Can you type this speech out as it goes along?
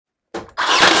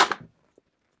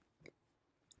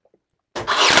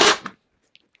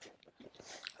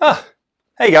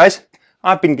Hey guys,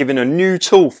 I've been given a new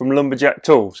tool from Lumberjack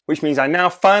Tools, which means I now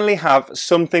finally have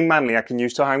something manly I can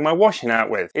use to hang my washing out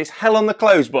with. It's hell on the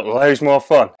clothes, but loads more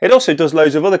fun. It also does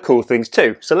loads of other cool things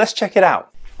too, so let's check it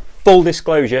out. Full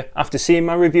disclosure, after seeing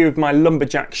my review of my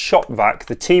Lumberjack shop vac,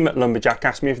 the team at Lumberjack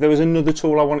asked me if there was another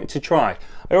tool I wanted to try.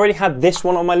 I already had this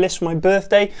one on my list for my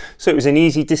birthday, so it was an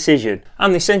easy decision,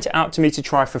 and they sent it out to me to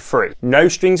try for free. No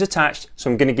strings attached,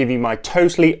 so I'm going to give you my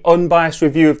totally unbiased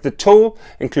review of the tool,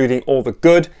 including all the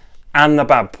good and the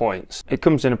bad points. It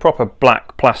comes in a proper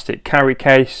black plastic carry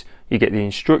case. You get the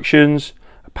instructions,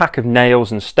 a pack of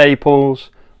nails and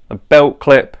staples, a belt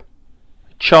clip,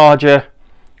 a charger,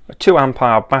 a 2 amp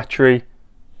hour battery,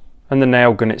 and the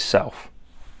nail gun itself.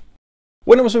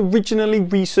 When I was originally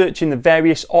researching the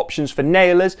various options for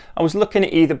nailers, I was looking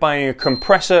at either buying a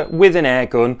compressor with an air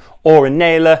gun or a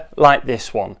nailer like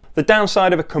this one. The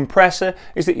downside of a compressor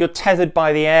is that you're tethered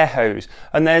by the air hose,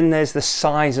 and then there's the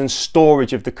size and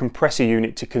storage of the compressor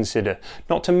unit to consider,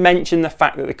 not to mention the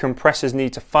fact that the compressors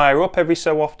need to fire up every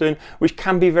so often, which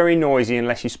can be very noisy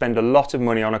unless you spend a lot of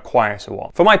money on a quieter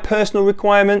one. For my personal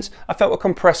requirements, I felt a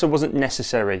compressor wasn't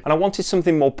necessary and I wanted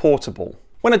something more portable.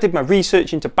 When I did my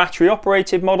research into battery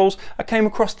operated models, I came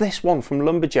across this one from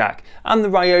Lumberjack and the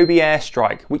Ryobi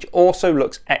Airstrike, which also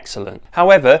looks excellent.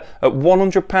 However, at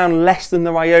 £100 less than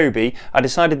the Ryobi, I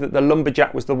decided that the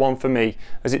Lumberjack was the one for me,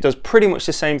 as it does pretty much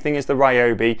the same thing as the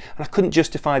Ryobi and I couldn't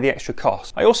justify the extra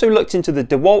cost. I also looked into the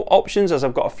DeWalt options, as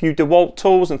I've got a few DeWalt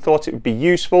tools and thought it would be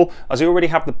useful, as I already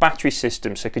have the battery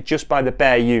system, so I could just buy the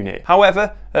bare unit.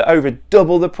 However, at over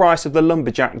double the price of the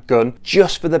Lumberjack gun,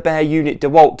 just for the bare unit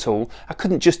DeWalt tool, I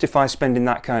couldn't justify spending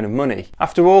that kind of money.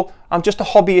 After all, I'm just a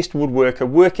hobbyist woodworker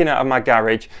working out of my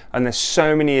garage, and there's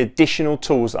so many additional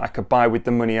tools that I could buy with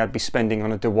the money I'd be spending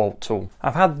on a DeWalt tool.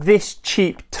 I've had this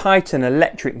cheap Titan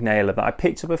electric nailer that I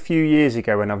picked up a few years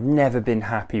ago and I've never been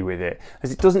happy with it,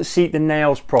 as it doesn't seat the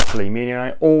nails properly, meaning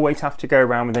I always have to go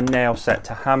around with a nail set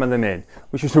to hammer them in,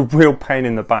 which is a real pain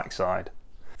in the backside.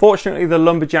 Fortunately, the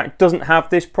Lumberjack doesn't have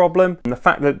this problem, and the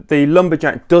fact that the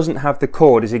Lumberjack doesn't have the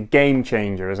cord is a game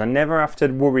changer, as I never have to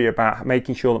worry about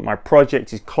making sure that my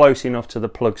project is close enough to the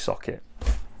plug socket.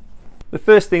 The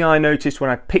first thing I noticed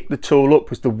when I picked the tool up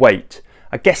was the weight.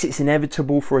 I guess it's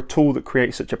inevitable for a tool that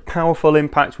creates such a powerful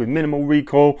impact with minimal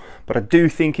recoil, but I do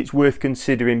think it's worth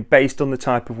considering based on the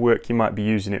type of work you might be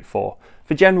using it for.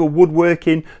 For general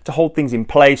woodworking, to hold things in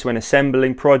place when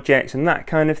assembling projects and that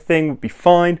kind of thing would be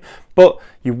fine, but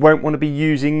you won't want to be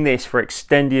using this for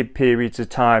extended periods of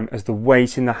time, as the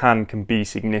weight in the hand can be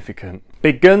significant.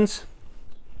 Big guns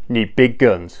need big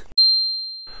guns.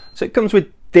 So it comes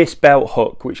with this belt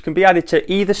hook, which can be added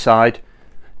to either side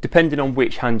depending on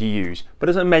which hand you use. But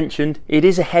as I mentioned, it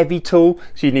is a heavy tool,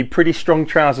 so you need pretty strong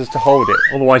trousers to hold it,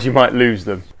 otherwise you might lose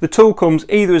them. The tool comes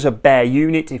either as a bare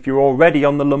unit if you're already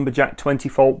on the Lumberjack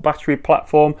 20-volt battery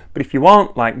platform, but if you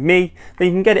aren't, like me, then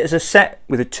you can get it as a set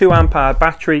with a 2 amp hour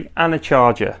battery and a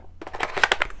charger.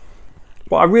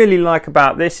 What I really like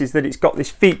about this is that it's got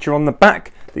this feature on the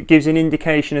back that gives an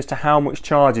indication as to how much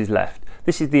charge is left.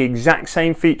 This is the exact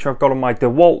same feature I've got on my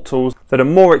DeWalt tools that are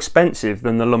more expensive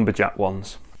than the Lumberjack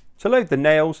ones. To load the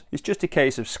nails, it's just a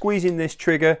case of squeezing this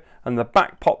trigger and the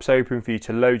back pops open for you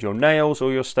to load your nails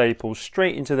or your staples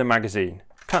straight into the magazine.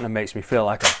 Kind of makes me feel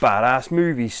like a badass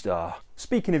movie star.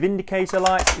 Speaking of indicator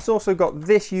lights, it's also got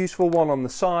this useful one on the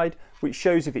side which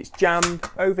shows if it's jammed,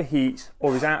 overheats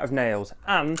or is out of nails,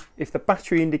 and if the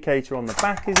battery indicator on the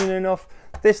back isn't enough,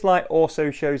 this light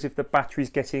also shows if the battery's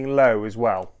getting low as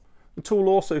well. The tool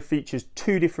also features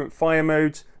 2 different fire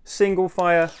modes, single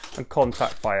fire and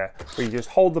contact fire, where you just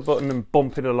hold the button and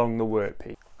bump it along the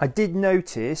workpiece. I did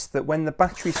notice that when the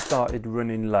battery started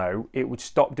running low, it would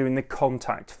stop doing the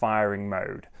contact firing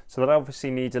mode, so that obviously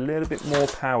needs a little bit more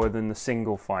power than the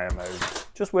single fire mode.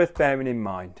 Just worth bearing in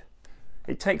mind.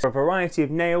 It takes a variety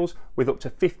of nails with up to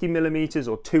 50mm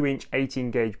or 2-inch 18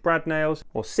 gauge brad nails,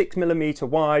 or 6mm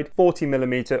wide,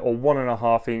 40mm or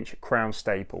 1.5-inch crown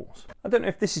staples. I don't know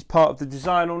if this is part of the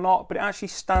design or not, but it actually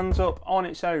stands up on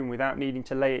its own without needing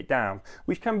to lay it down,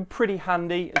 which can be pretty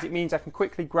handy, as it means I can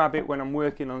quickly grab it when I'm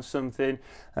working on something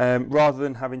rather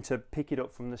than having to pick it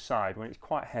up from the side when it's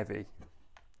quite heavy.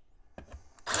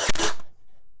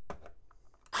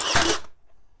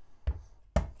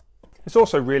 It's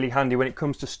also really handy when it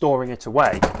comes to storing it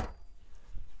away.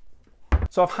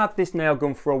 So I've had this nail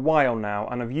gun for a while now,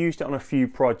 and I've used it on a few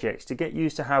projects to get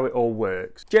used to how it all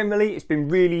works. Generally, it's been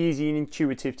really easy and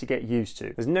intuitive to get used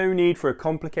to. There's no need for a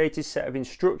complicated set of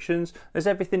instructions, as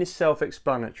everything is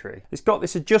self-explanatory. It's got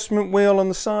this adjustment wheel on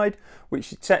the side,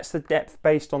 which sets the depth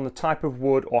based on the type of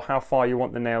wood or how far you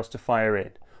want the nails to fire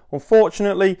in.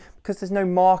 Unfortunately, because there's no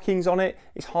markings on it,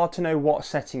 it's hard to know what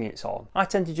setting it's on. I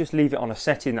tend to just leave it on a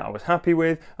setting that I was happy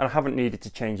with, and I haven't needed to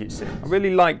change it since. I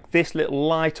really like this little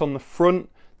light on the front,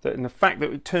 and the fact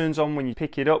that it turns on when you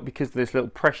pick it up because of this little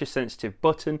pressure sensitive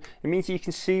button. It means you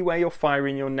can see where you're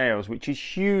firing your nails, which is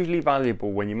hugely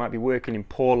valuable when you might be working in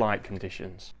poor light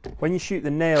conditions. When you shoot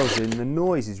the nails in, the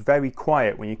noise is very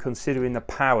quiet when you're considering the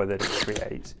power that it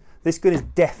creates. This gun is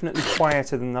definitely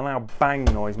quieter than the loud bang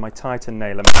noise my Titan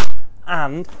nailer makes.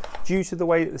 And due to the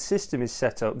way that the system is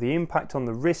set up, the impact on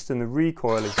the wrist and the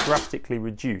recoil is drastically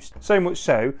reduced. So much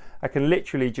so, I can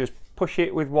literally just push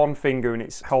it with one finger and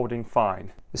it's holding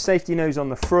fine. The safety nose on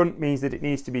the front means that it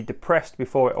needs to be depressed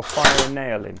before it will fire a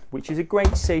nail in, which is a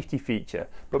great safety feature,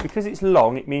 but because it's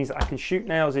long it means that I can shoot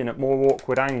nails in at more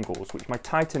awkward angles, which my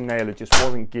Titan nailer just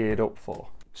wasn't geared up for.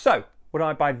 So, would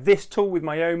I buy this tool with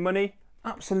my own money?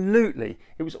 Absolutely.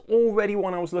 It was already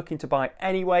one I was looking to buy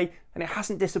anyway, and it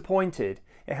hasn't disappointed.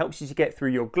 It helps you to get through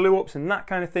your glue ups and that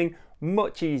kind of thing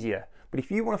much easier. But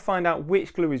if you want to find out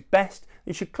which glue is best,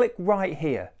 you should click right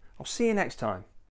here. I'll see you next time.